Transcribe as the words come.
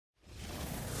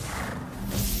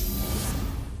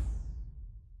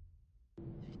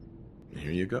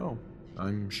Here you go.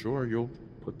 I'm sure you'll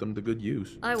put them to good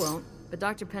use. I won't, but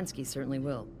Dr. Pensky certainly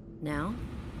will. Now?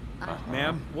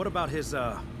 Ma'am, what about his,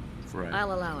 Fred.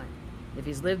 I'll allow it. If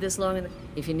he's lived this long,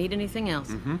 if you need anything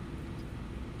else.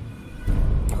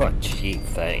 Oh, gee,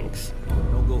 thanks.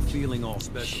 don't go feeling all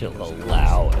special? She'll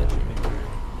allow it.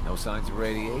 No signs of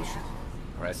radiation.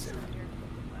 Impressive.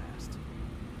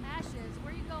 Ashes,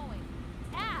 where are you going?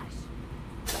 Ash!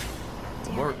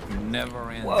 Work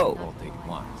never ends. Whoa. All take it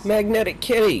once. Magnetic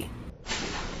kitty.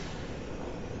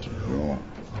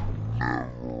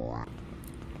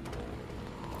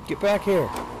 Get back here.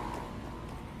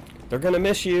 They're gonna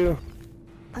miss you.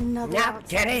 Another No,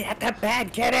 kitty, that's a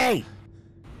bad kitty.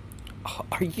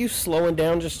 Are you slowing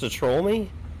down just to troll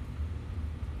me?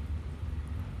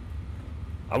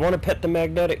 I want to pet the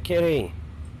magnetic kitty.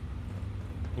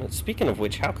 Speaking of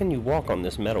which, how can you walk on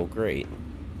this metal grate?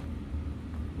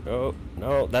 Oh,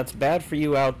 no, that's bad for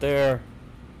you out there.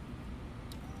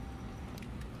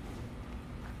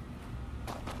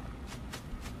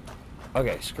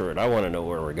 Okay, screw it. I want to know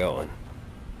where we're going.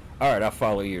 Alright, I'll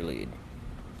follow your lead.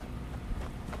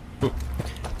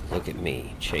 Look at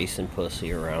me, chasing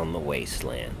pussy around the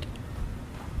wasteland.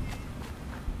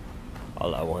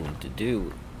 All I wanted to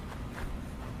do...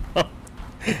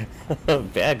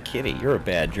 Bad kitty, you're a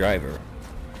bad driver.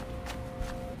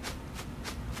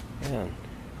 Man.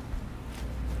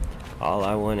 All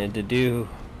I wanted to do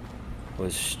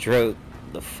was stroke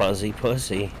the fuzzy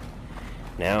pussy.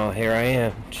 Now here I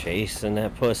am, chasing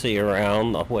that pussy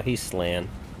around the wasteland.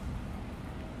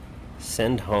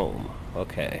 Send home.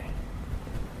 Okay.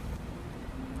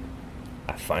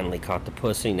 I finally caught the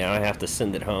pussy, now I have to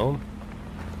send it home?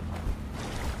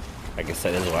 I guess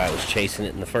that is why I was chasing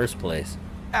it in the first place.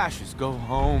 Ashes, go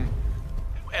home.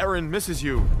 Erin misses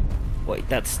you. Wait,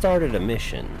 that started a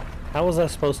mission. How was I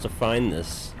supposed to find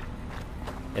this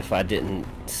if I didn't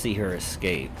see her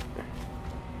escape?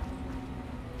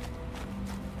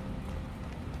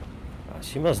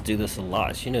 She must do this a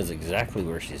lot. She knows exactly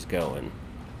where she's going.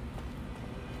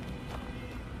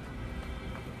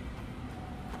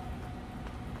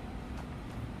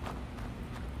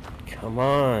 Come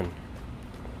on.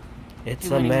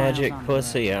 It's a magic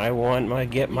pussy. I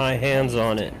want get my hands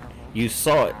on it. You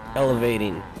saw it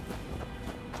elevating.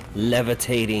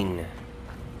 Levitating.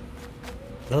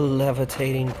 The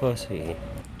levitating pussy.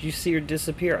 Did you see her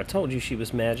disappear? I told you she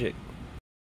was magic.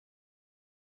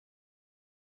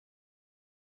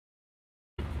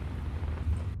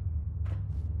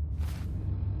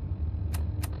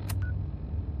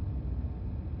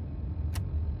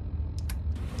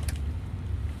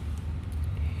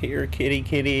 Here, kitty,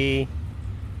 kitty.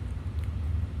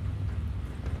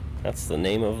 That's the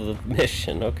name of the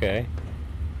mission, okay.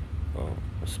 Well,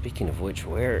 speaking of which,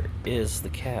 where is the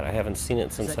cat? I haven't seen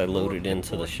it since I loaded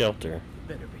into the shelter.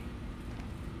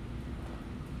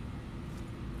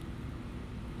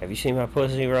 Have you seen my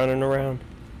pussy running around?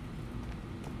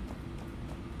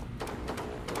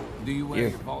 Do you wear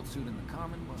your vault suit in the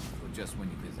Commonwealth, or just when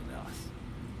you visit us?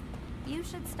 You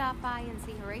should stop by and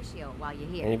see Horatio while you're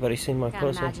here. Anybody seen my Can't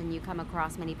pussy? imagine you come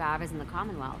across many barbers in the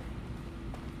Commonwealth.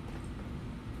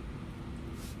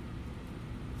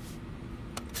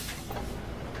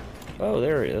 Oh,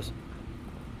 there he is.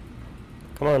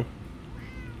 Come on.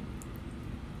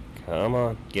 Come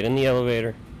on. Get in the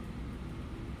elevator.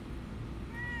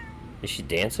 Is she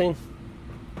dancing?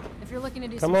 If you're looking to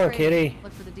do Come some on, trading, kitty.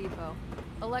 look for the depot.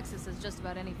 Alexis has just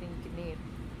about anything you could need.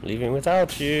 Leaving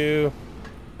without you.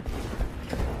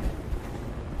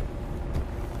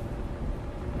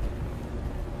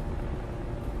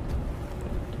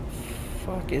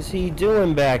 What the fuck is he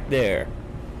doing back there?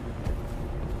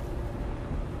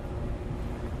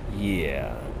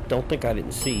 Yeah, don't think I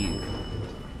didn't see you.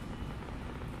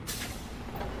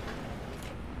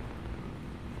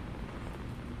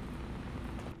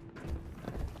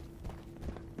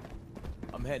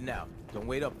 I'm heading out. Don't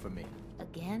wait up for me.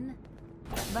 Again?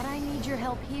 But I need your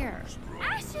help here.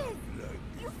 Ashes!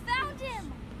 You found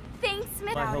him! Thanks,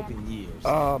 Smith. My help in years.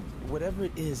 Whatever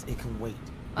it is, it can wait.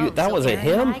 You, that was a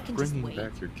him? Bringing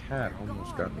back your cat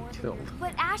almost got me killed.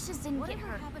 But Ashes didn't get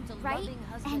hurt, right?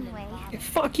 Anyway. Hey,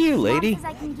 fuck you, lady. As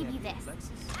long as I can give you this.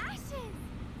 Ashes!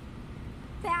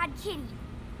 Bad kitty.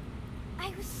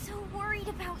 I was so worried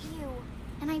about you.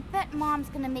 And I bet Mom's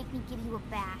gonna make me give you a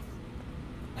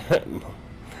bath.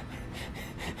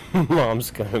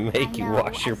 Mom's gonna make you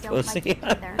wash your pussy.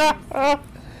 But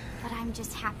I'm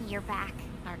just happy you're back.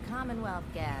 Our Commonwealth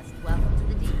guest, welcome to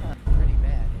the depot. Pretty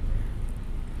bad.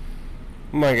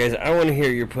 Come on, guys. I want to hear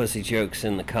your pussy jokes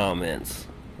in the comments.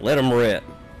 Let them rip.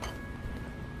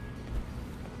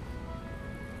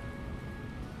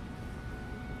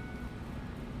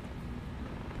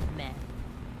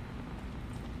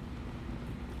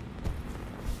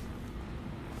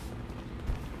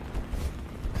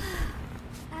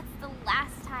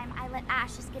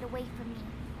 get away from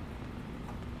me.